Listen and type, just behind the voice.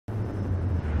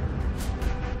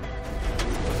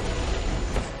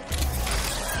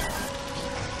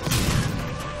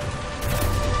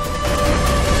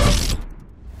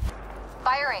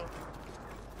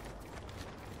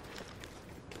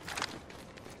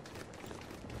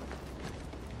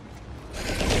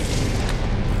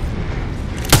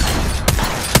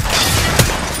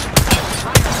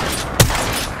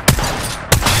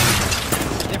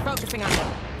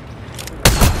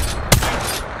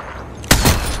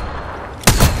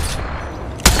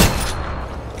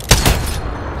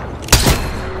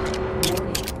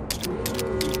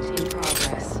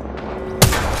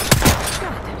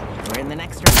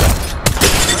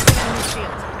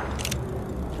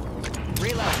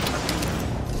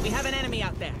We have an enemy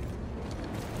out there.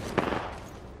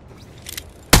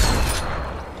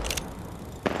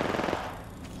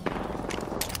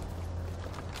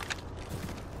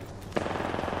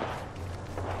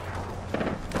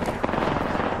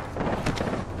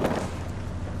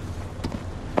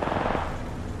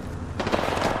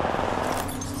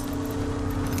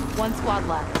 One squad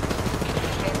left.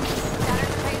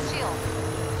 Shattered phase shield.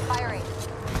 Firing.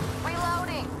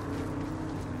 Reloading.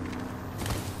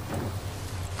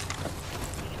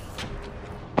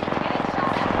 Getting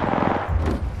shot at.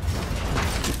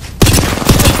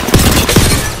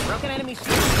 Broken enemy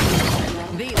shield.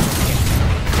 These.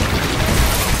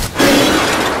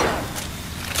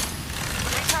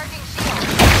 Recharging shield.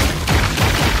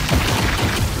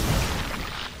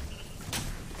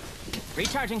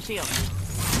 Recharging shield.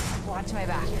 Watch my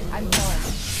back. I'm healing.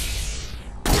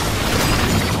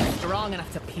 Strong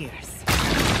enough to pierce.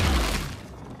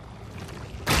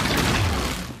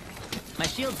 My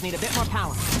shields need a bit more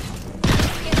power.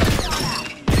 Getting shot at.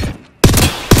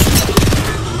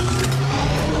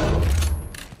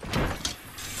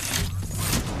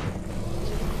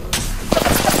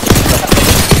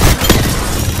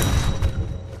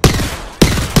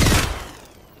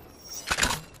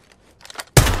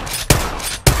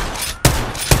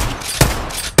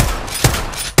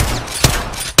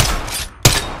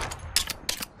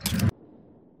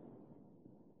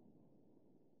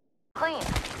 Clean.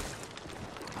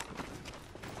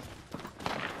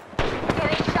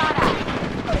 Getting shot at.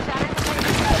 Shattered phase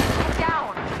shield.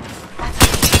 Down.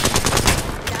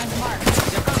 Down to mark.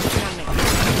 They're focusing on me.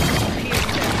 Pierce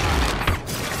their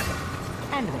hearts.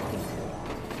 And their feet.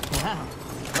 Wow.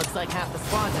 Looks like half the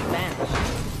squads have vanished.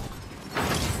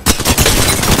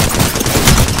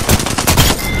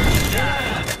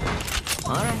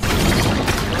 Alright.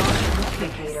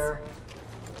 Replicator.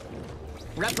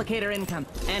 Replicator income.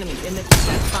 Enemies in the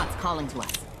exact spots calling to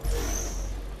us.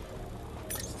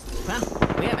 Well,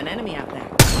 we have an enemy out there.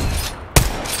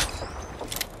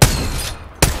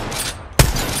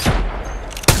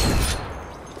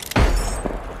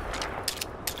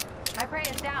 My prey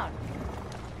is down.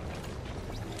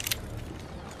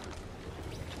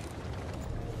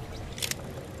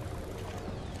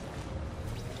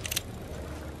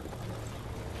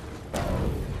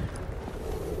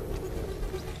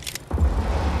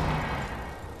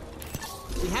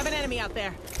 We have an enemy out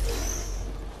there.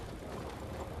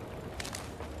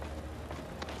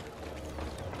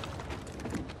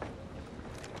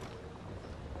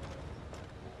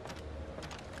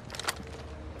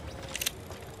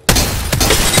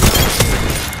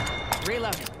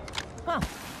 Reloading. Huh.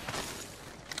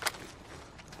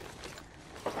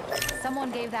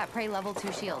 Someone gave that prey level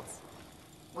 2 shields.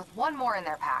 With one more in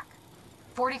their pack.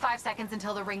 45 seconds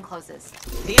until the ring closes.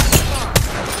 The enemy's gone.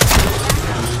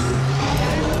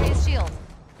 Shattered phase shield.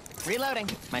 Reloading.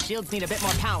 My shields need a bit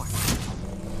more power.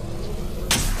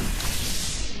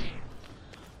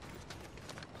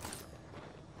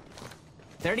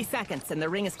 "30 seconds and the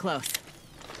ring is close.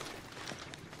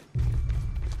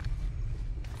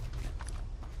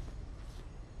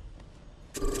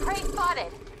 Prey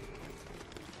spotted.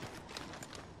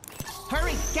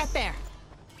 Hurry, get there.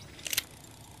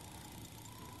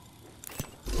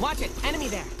 Watch it, enemy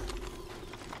there.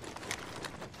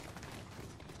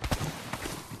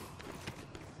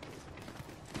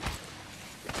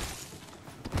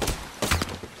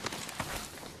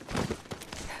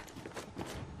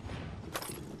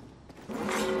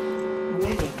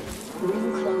 Waiting.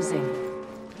 Ring closing.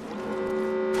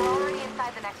 We're already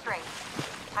inside the next ring.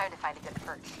 Time to find a good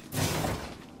perch.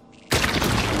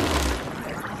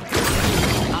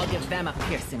 I'll give them a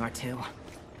piercing or two.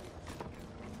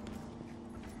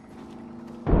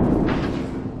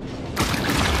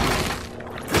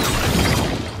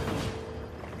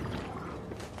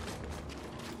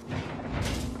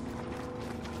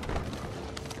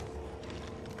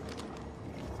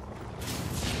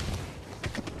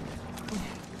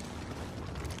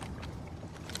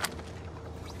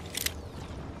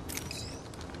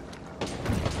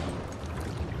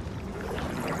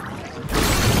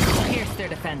 Pierce their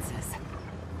defenses.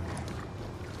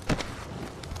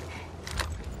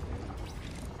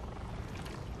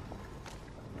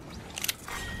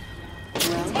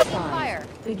 Round Taking 5. fire.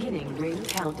 Beginning ring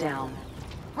countdown.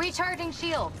 Recharging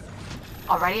shields.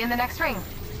 Already in the next ring.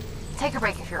 Take a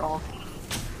break if you're old.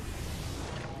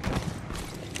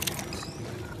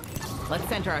 Let's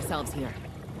center ourselves here.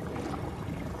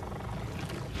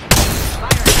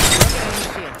 Firing. Broken enemy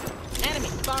shield. Enemy,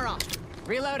 far off.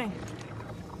 Reloading.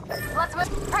 Let's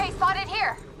move. Prey spotted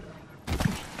here.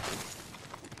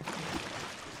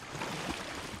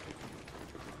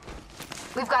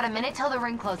 We've got a minute till the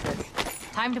ring closes.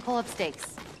 Time to pull up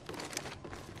stakes.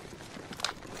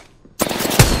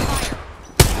 Fire!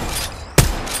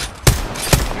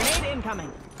 Grenade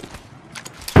incoming.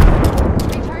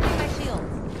 Recharging my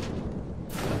shields.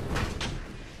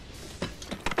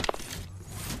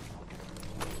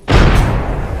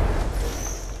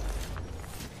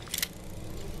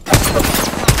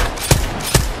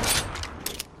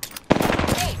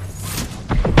 Hey!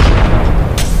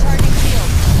 Recharging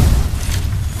shields.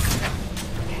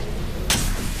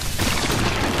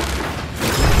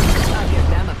 I'll give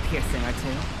them a piercing or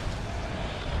two.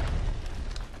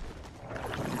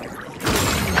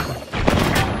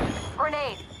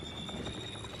 Grenade.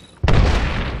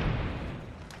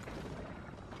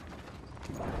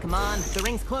 Come on, the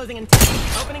ring's closing in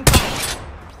 10. Opening fire.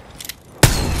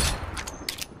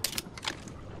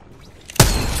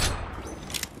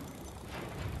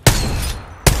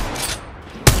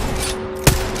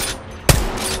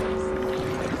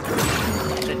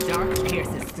 The dark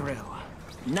pierces through.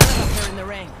 None of us are in the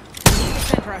ring. We need to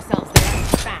center ourselves there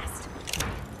fast.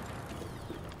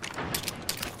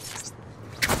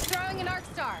 Throwing an arc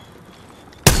star.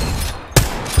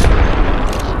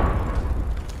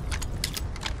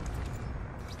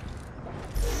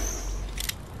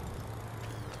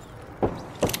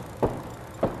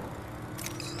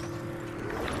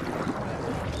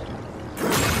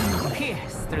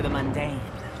 Pierce through the mundane.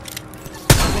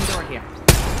 Open door here.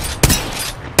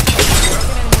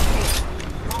 Broken enemy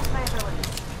shield. Lost my ability.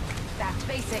 Back to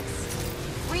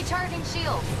basics. Recharging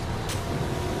shields.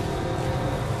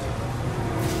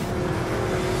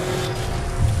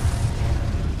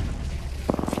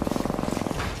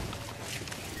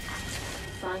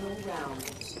 Final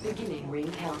round. Beginning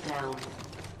ring countdown.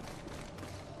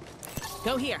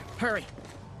 Go here. Hurry.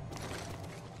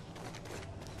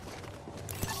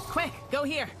 Quick, go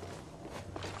here.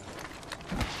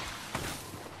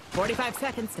 45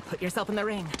 seconds to put yourself in the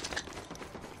ring.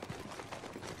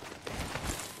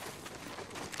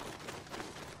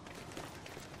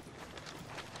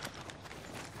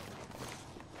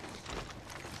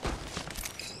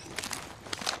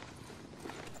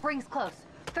 Ring's close.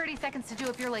 30 seconds to do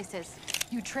up your laces.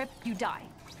 You trip, you die.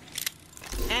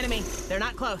 Enemy, they're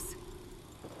not close.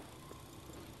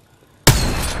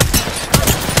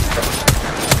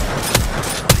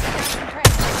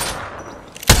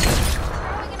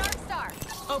 Throwing an arc star.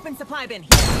 Open supply bin.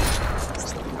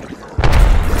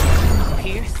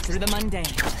 Pierce through the mundane.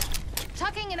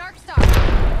 Chucking an arc star.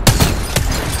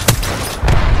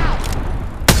 Out.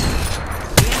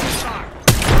 The enemy's far.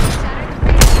 Shattered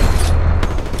the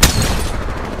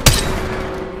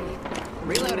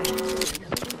Reloading.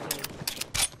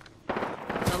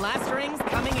 The last ring's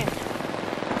coming in.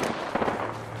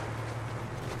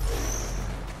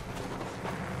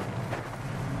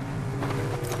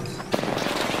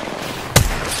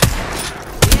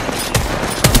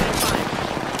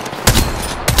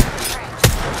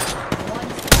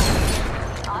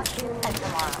 Us and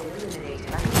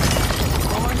tomorrow.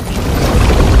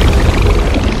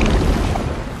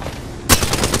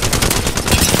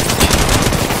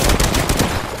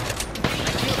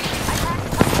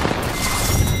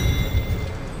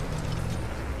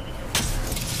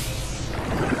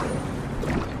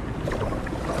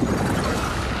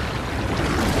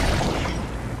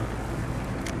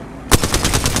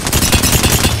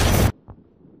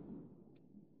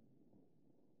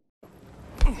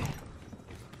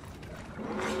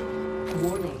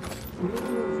 Warning. Ring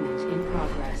movement in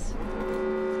progress.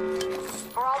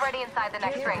 We're already inside the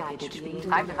next Care ring. package being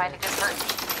Time to delivered. find a good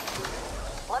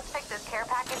person. Let's pick this care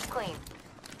package clean.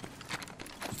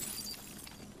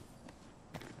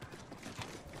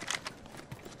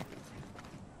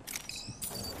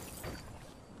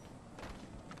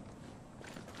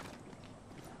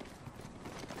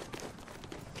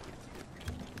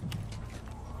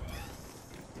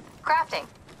 Crafting.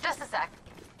 Just a sec.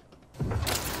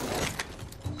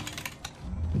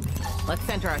 Let's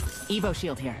center our Evo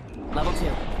shield here. Level 2.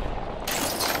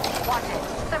 Watch it.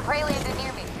 Some prey landed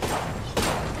near me.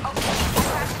 Oh, I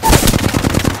crashed.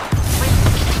 Wait,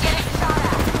 getting shot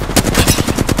at.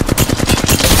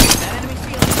 That enemy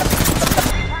shield.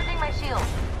 Recharging my shield.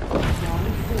 Round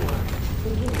 4.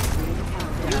 Beginning ring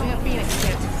countdown. Using a Phoenix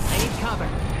kit. I need cover.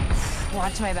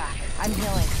 Watch my back. I'm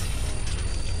healing.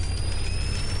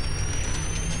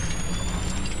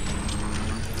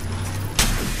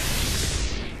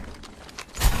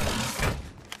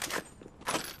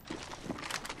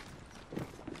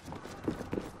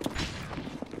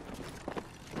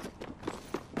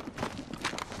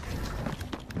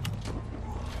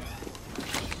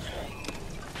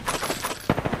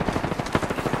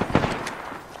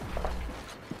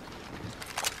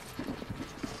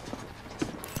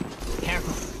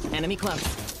 Enemy close.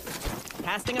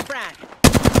 Casting a frag.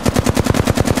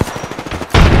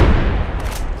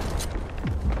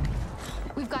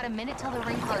 We've got a minute till the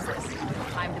ring closes.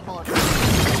 Time to pull it.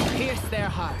 Pierce their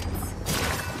hearts.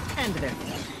 And their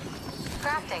feet.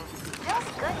 Crafting. Feels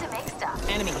good to make stuff.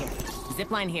 Enemy here.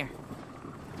 Zipline here.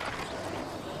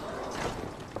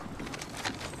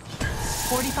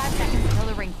 45 seconds until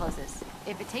the ring closes.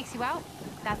 If it takes you out,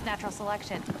 that's natural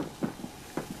selection.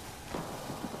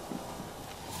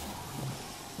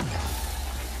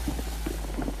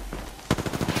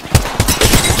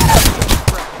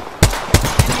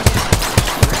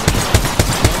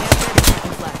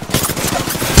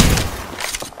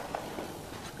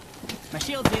 My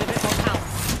shields need a bit more power.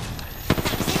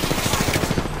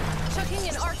 Chucking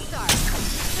an arc star.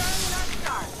 Throwing an arc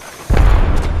star.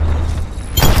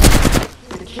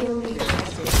 The kill leader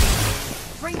has been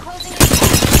Ring closing.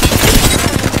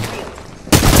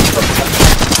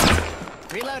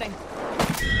 Reloading.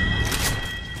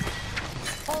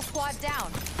 Whole squad down.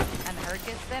 And the herd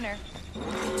gets thinner.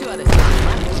 2 other squads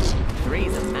left.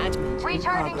 3's a match.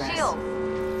 Recharging Progress. shield.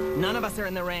 None of us are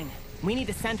in the ring. We need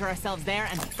to center ourselves there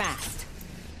and fast.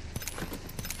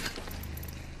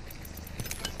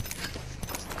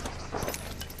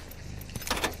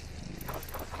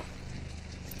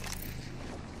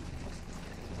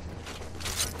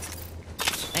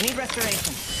 I need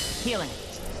restoration. Healing.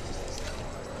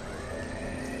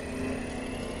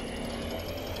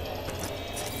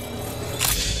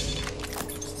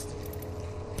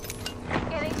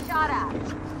 Getting shot at.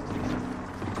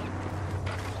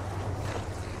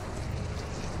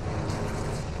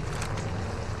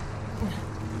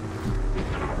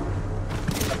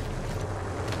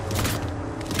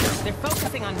 They're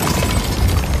focusing on me.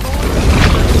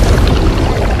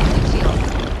 Shield.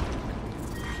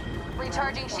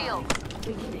 Recharging shield.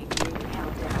 beginning ring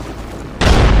countdown.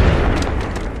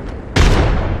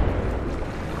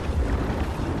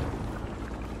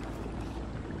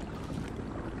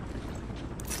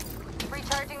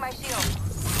 Recharging my shield.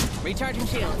 Recharging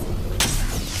shields.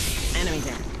 Enemy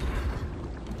there.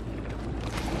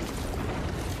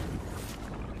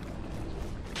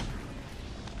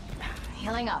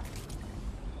 Healing up.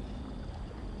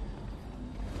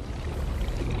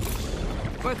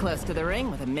 We're close to the ring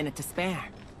with a minute to spare.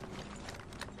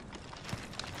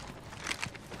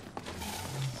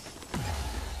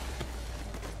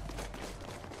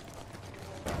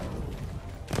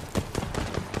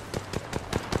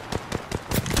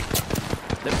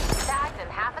 Tagged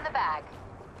and half in the bag.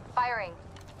 Firing.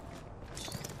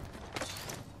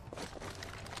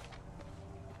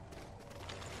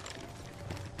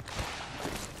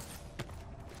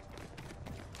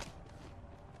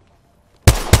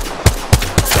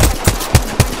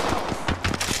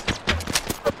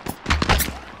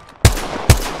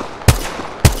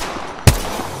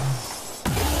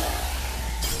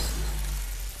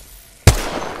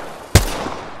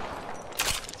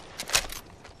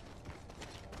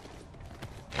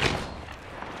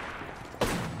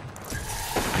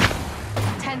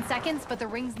 Seconds, but the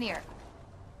ring's near.